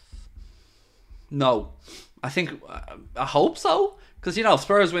 No, I hope so. Because, you know, if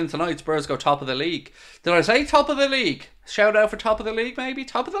Spurs win tonight, Spurs go top of the league. Did I say top of the league? Shout out for top of the league, maybe?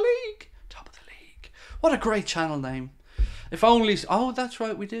 Top of the league. Top of the league. What a great channel name. If only... Oh, that's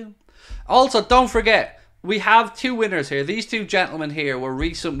right, we do. Also, don't forget, we have two winners here. These two gentlemen here were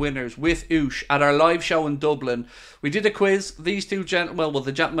recent winners with Oosh at our live show in Dublin. We did a quiz. These two gentlemen, well,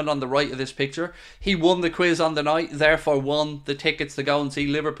 the gentleman on the right of this picture, he won the quiz on the night, therefore won the tickets to go and see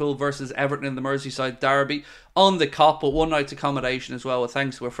Liverpool versus Everton in the Merseyside derby. on the cop, but one night's accommodation as well, with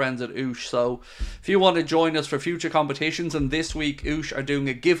thanks to our friends at Oosh. So if you want to join us for future competitions, and this week Oosh are doing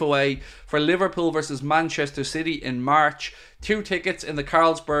a giveaway for Liverpool versus Manchester City in March. 2 tickets in the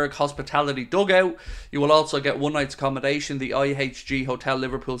Carlsberg Hospitality Dugout. You will also get one night's accommodation, the IHG Hotel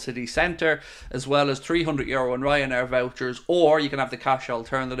Liverpool City Centre, as well as €300 in Ryanair vouchers, or you can have the cash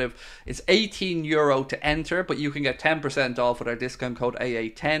alternative. It's €18 to enter, but you can get 10% off with our discount code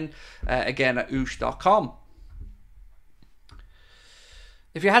AA10, again at oosh.com.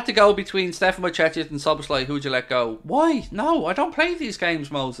 If you had to go between Stefan Bajcetic and Szoboszlai, who would you let go? Why? No, I don't play these games,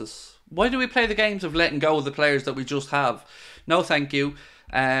 Moses. Why do we play the games of letting go of the players that we just have? No, thank you.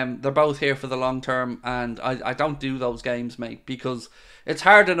 They're both here for the long term, and I don't do those games, mate, because it's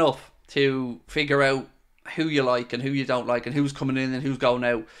hard enough to figure out who you like and who you don't like and who's coming in and who's going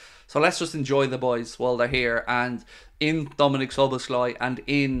out. So let's just enjoy the boys while they're here. And in Dominik Szoboszlai and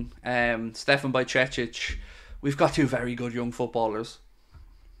in Stefan Bajcetic, we've got 2 very good young footballers.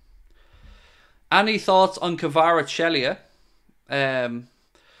 Any thoughts on Kvaratskhelia?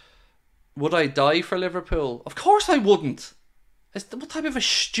 Would I die for Liverpool? Of course I wouldn't. What type of a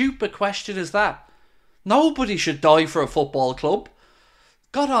stupid question is that? Nobody should die for a football club.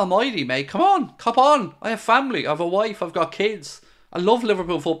 God almighty, mate. Come on. Cop on. I have family. I have a wife. I've got kids. I love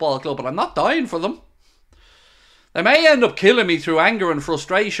Liverpool Football Club, but I'm not dying for them. They may end up killing me through anger and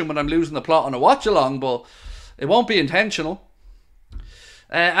frustration when I'm losing the plot on a watch-along, but it won't be intentional.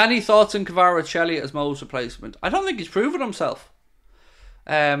 Any thoughts on Kvaratskhelia as Mo's replacement? I don't think he's proven himself.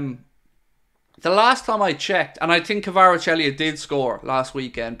 The last time I checked, and I think Kvaratskhelia did score last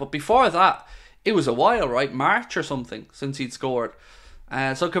weekend, but before that, it was a while, right? March or something since he'd scored.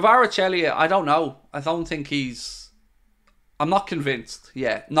 So Kvaratskhelia, I don't know. I don't think I'm not convinced.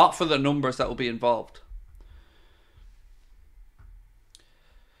 Yeah, not for the numbers that will be involved.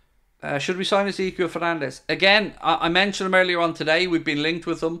 Should we sign Ezequiel Fernandez? Again, I mentioned him earlier on today. We've been linked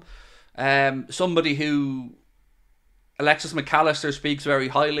with him. Somebody who Alexis McAllister speaks very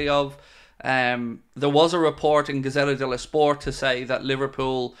highly of. There was a report in Gazzetta dello Sport to say that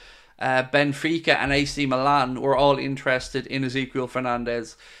Liverpool, Benfica and AC Milan were all interested in Ezequiel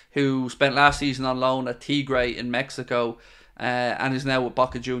Fernandez, who spent last season on loan at Tigre in Mexico and is now with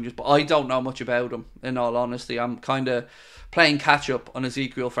Boca Juniors. But I don't know much about him, in all honesty. I'm kind of playing catch-up on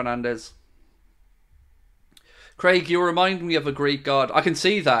Ezequiel Fernandez. Craig, you remind me of a Greek god. I can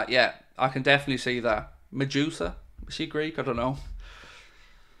see that, yeah. I can definitely see that. Medusa? Is she Greek? I don't know.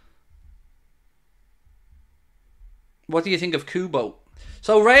 What do you think of Kubo?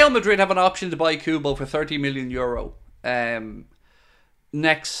 So Real Madrid have an option to buy Kubo for €30 million at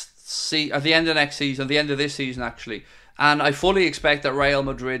the end of next season, the end of this season actually. And I fully expect that Real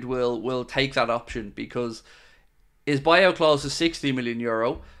Madrid will take that option, because his buyout clause is €60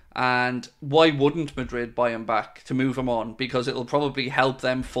 million, and why wouldn't Madrid buy him back to move him on? Because it'll probably help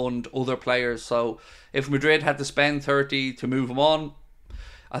them fund other players. So if Madrid had to spend 30 to move him on,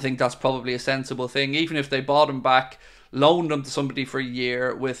 I think that's probably a sensible thing. Even if they bought him back, loaned him to somebody for a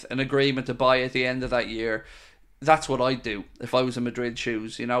year with an agreement to buy at the end of that year, that's what I'd do if I was in Madrid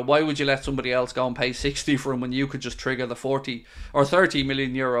shoes. You know, why would you let somebody else go and pay 60 for him when you could just trigger the 40 or €30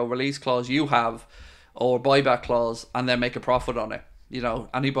 million release clause you have, or buyback clause, and then make a profit on it? You know,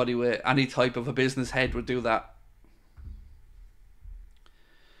 anybody with any type of a business head would do that.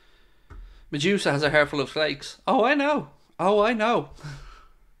 Medusa has a hair full of flakes. Oh, I know.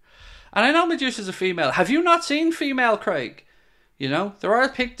 And I know Medusa's a female. Have you not seen Female, Craig? You know,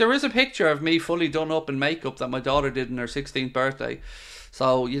 there is a picture of me fully done up in makeup that my daughter did on her 16th birthday.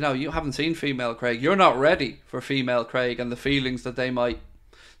 So, you know, you haven't seen Female Craig. You're not ready for Female Craig and the feelings that they might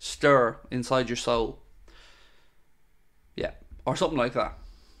stir inside your soul. Yeah, or something like that.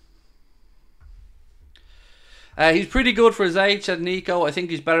 He's pretty good for his age, said Nico. I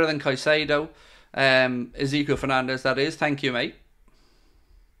think he's better than Caicedo. Ezequiel Fernandez, that is. Thank you, mate.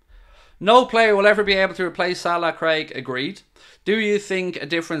 No player will ever be able to replace Salah, Craig. Agreed. Do you think a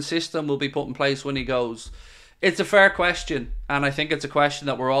different system will be put in place when he goes? It's a fair question, and I think it's a question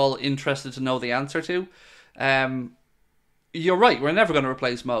that we're all interested to know the answer to. You're right, we're never going to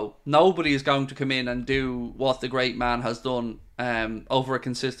replace Mo. Nobody is going to come in and do what the great man has done over a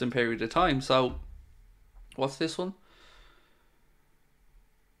consistent period of time. So, what's this one?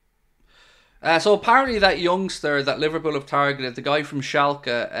 So apparently that youngster that Liverpool have targeted, the guy from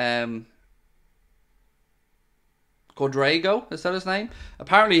Schalke, Quadrago, is that his name?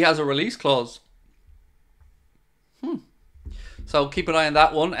 Apparently he has a release clause. So keep an eye on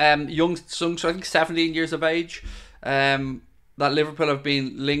that one. Youngster, I think 17 years of age, that Liverpool have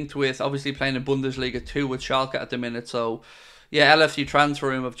been linked with, obviously playing in Bundesliga 2 with Schalke at the minute. So Yeah, LFC Transfer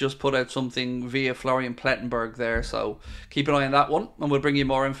Room have just put out something via Florian Plettenberg there, so keep an eye on that one, and we'll bring you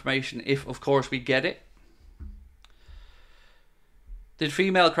more information if, of course, we get it. Did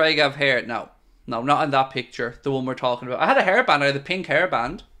female Craig have hair? No, not in that picture, the one we're talking about. I had a hairband, I had a pink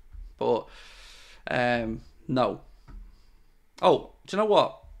hairband, but no. Oh, do you know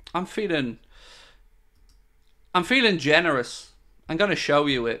what? I'm feeling generous. I'm going to show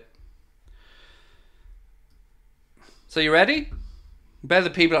you it. So you ready? Bet the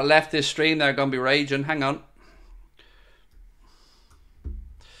people that left this stream, they're going to be raging. Hang on.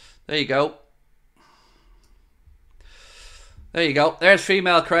 There you go. There you go. There's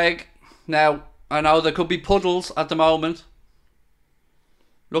female Craig. Now, I know there could be puddles at the moment.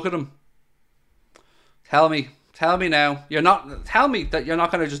 Look at him. Tell me now. Tell me that you're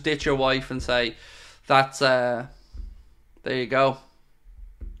not going to just ditch your wife and say, that's, there you go.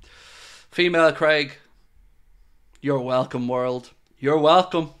 Female Craig. You're welcome, world. You're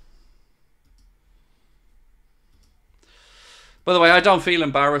welcome. By the way, I don't feel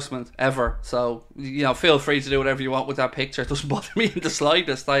embarrassment ever. So, feel free to do whatever you want with that picture. It doesn't bother me in the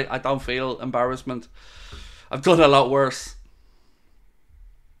slightest. I don't feel embarrassment. I've done a lot worse.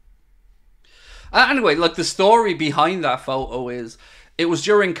 Anyway, the story behind that photo is, it was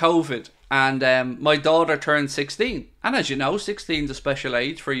during COVID. And my daughter turned 16. And as you know, 16 is a special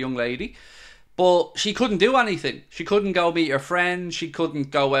age for a young lady. But she couldn't do anything. She couldn't go meet her friends. She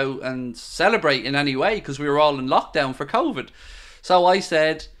couldn't go out and celebrate in any way because we were all in lockdown for COVID. So I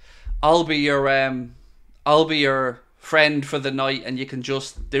said, I'll be your friend for the night, and you can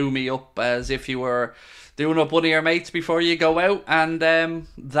just do me up as if you were doing up one of your mates before you go out. And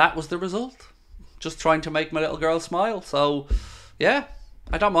that was the result. Just trying to make my little girl smile. So, yeah,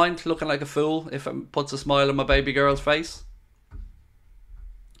 I don't mind looking like a fool if it puts a smile on my baby girl's face.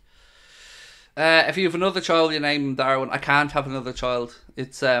 If you have another child, you name him Darwin. I can't have another child.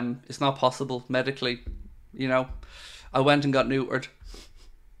 It's not possible medically. I went and got neutered.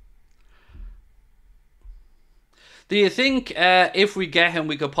 Do you think if we get him,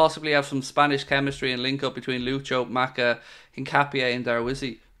 we could possibly have some Spanish chemistry and link up between Lucho, Maka, Hincapié, and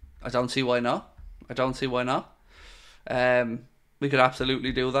Darwizi? I don't see why not. We could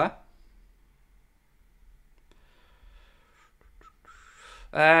absolutely do that.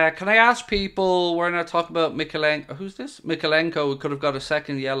 Can I ask people, we're not talking about Mikolenko. Who's this? Mikolenko could have got a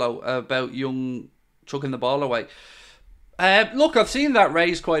second yellow about Young chucking the ball away. Look, I've seen that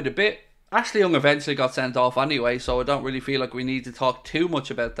raised quite a bit. Ashley Young eventually got sent off anyway, so I don't really feel like we need to talk too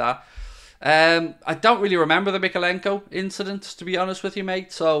much about that. I don't really remember the Mikolenko incident, to be honest with you,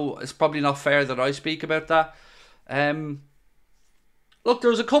 mate, so it's probably not fair that I speak about that. Look, there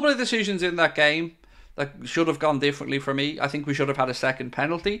was a couple of decisions in that game that should have gone differently for me. I think we should have had a second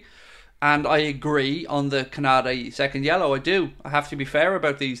penalty. And I agree on the Canada second yellow. I do. I have to be fair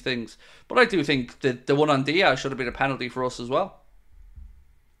about these things. But I do think that the one on Diaz should have been a penalty for us as well.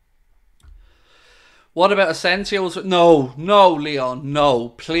 What about Asensio's? No, Leon. No,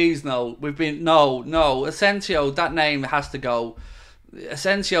 please no. Asensio, that name has to go.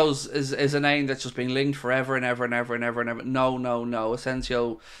 Asensio's is a name that's just been linked forever and ever and ever and ever and ever. No.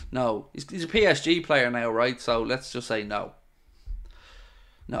 Asensio, no. He's a PSG player now, right? So let's just say no.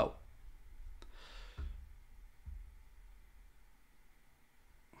 No.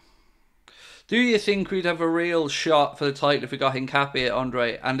 Do you think we'd have a real shot for the title if we got Hincapié,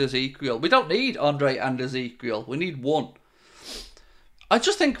 Andre and Ezekiel? We don't need Andre and Ezekiel. We need one. I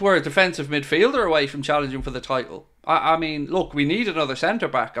just think we're a defensive midfielder away from challenging for the title. I mean, look, we need another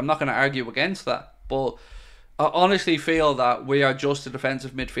centre-back. I'm not going to argue against that. But I honestly feel that we are just a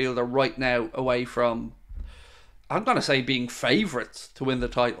defensive midfielder right now away from, I'm going to say, being favourites to win the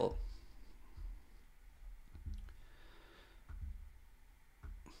title.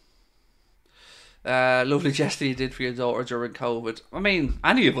 Lovely gesture you did for your daughter during COVID. I mean,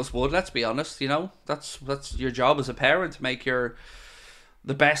 any of us would, let's be honest, That's your job as a parent, to make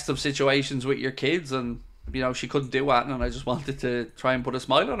the best of situations with your kids, and she couldn't do that, and I just wanted to try and put a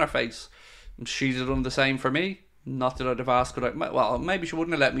smile on her face. And she'd have done the same for me. Not that I'd have asked her. Well, maybe she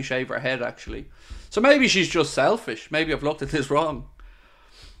wouldn't have let me shave her head, actually. So maybe she's just selfish. Maybe I've looked at this wrong.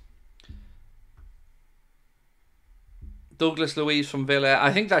 Douglas Luiz from Villa.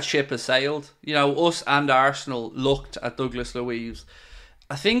 I think that ship has sailed. Us and Arsenal looked at Douglas Luiz.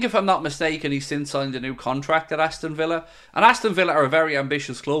 I think, if I'm not mistaken, he's since signed a new contract at Aston Villa. And Aston Villa are a very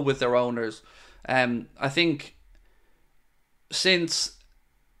ambitious club with their owners. I think since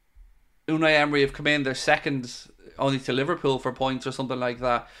Unai Emery have come in, they're second only to Liverpool for points or something like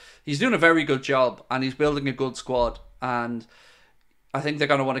that. He's doing a very good job, and he's building a good squad. And I think they're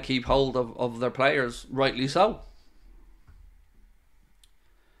going to want to keep hold of their players, rightly so.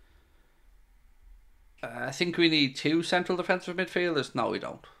 I think we need 2 central defensive midfielders. No, we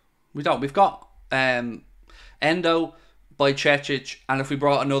don't. We've got Endo, Bajcetic, and if we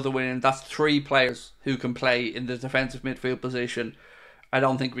brought another one in, that's 3 players who can play in the defensive midfield position. I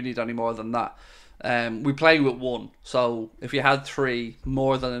don't think we need any more than that. We play with 1, so if you had 3,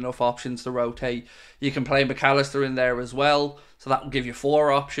 more than enough options to rotate. You can play McAllister in there as well, so that will give you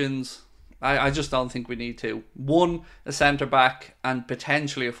 4 options. I just don't think we need 2. 1, a centre back, and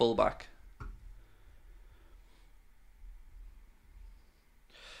potentially a full back.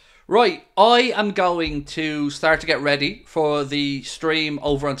 Right, I am going to start to get ready for the stream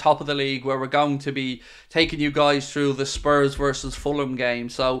over on Top of the League, where we're going to be taking you guys through the Spurs versus Fulham game.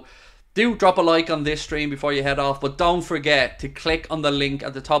 So do drop a like on this stream before you head off, but don't forget to click on the link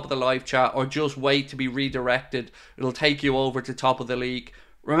at the top of the live chat, or just wait to be redirected. It'll take you over to Top of the League.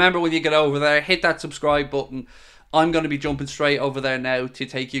 Remember, when you get over there, hit that subscribe button. I'm going to be jumping straight over there now to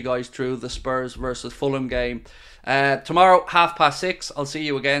take you guys through the Spurs versus Fulham game. Tomorrow, 6:30, I'll see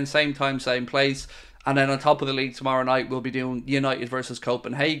you again, same time, same place. And then on Top of the League tomorrow night, we'll be doing United versus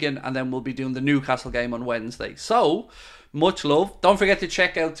Copenhagen, and then we'll be doing the Newcastle game on Wednesday. So, much love. Don't forget to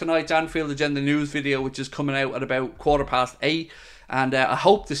check out tonight's Anfield Agenda news video, which is coming out at about 8:15. And I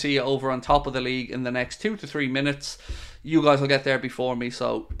hope to see you over on Top of the League in the next 2 to 3 minutes. You guys will get there before me,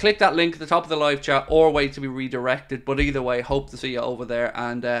 so click that link at the top of the live chat, or wait to be redirected. But either way, hope to see you over there,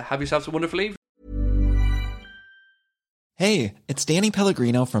 and have yourselves a wonderful evening. Hey, it's Danny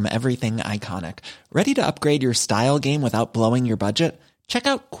Pellegrino from Everything Iconic. Ready to upgrade your style game without blowing your budget? Check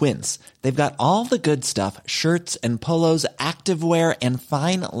out Quince. They've got all the good stuff, shirts and polos, activewear, and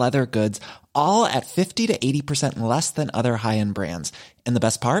fine leather goods, all at 50 to 80% less than other high-end brands. And the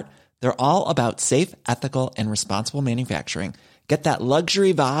best part? They're all about safe, ethical, and responsible manufacturing. Get that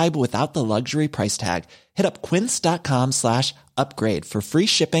luxury vibe without the luxury price tag. Hit up quince.com/upgrade for free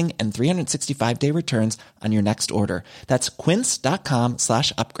shipping and 365-day returns on your next order. That's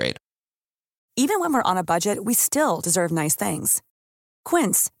quince.com/upgrade. Even when we're on a budget, we still deserve nice things.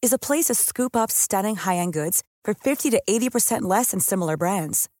 Quince is a place to scoop up stunning high-end goods for 50 to 80% less than similar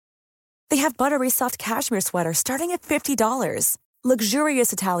brands. They have buttery soft cashmere sweaters starting at $50,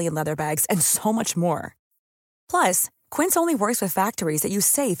 luxurious Italian leather bags, and so much more. Plus, Quince only works with factories that use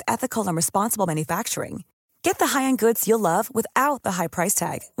safe, ethical, and responsible manufacturing. Get the high-end goods you'll love without the high price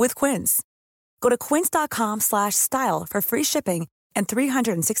tag with Quince. Go to quince.com/style for free shipping and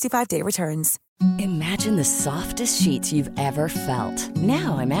 365-day returns. Imagine the softest sheets you've ever felt.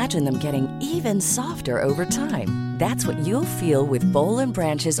 Now imagine them getting even softer over time. That's what you'll feel with Boll &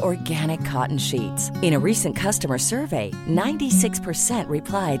 Branch's organic cotton sheets. In a recent customer survey, 96%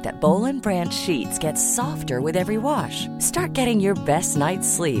 replied that Boll & Branch sheets get softer with every wash. Start getting your best night's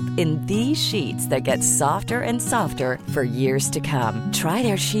sleep in these sheets that get softer and softer for years to come. Try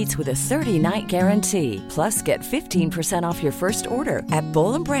their sheets with a 30-night guarantee. Plus, get 15% off your first order at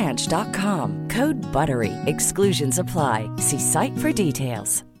bollandbranch.com. Code BUTTERY. Exclusions apply. See site for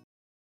details.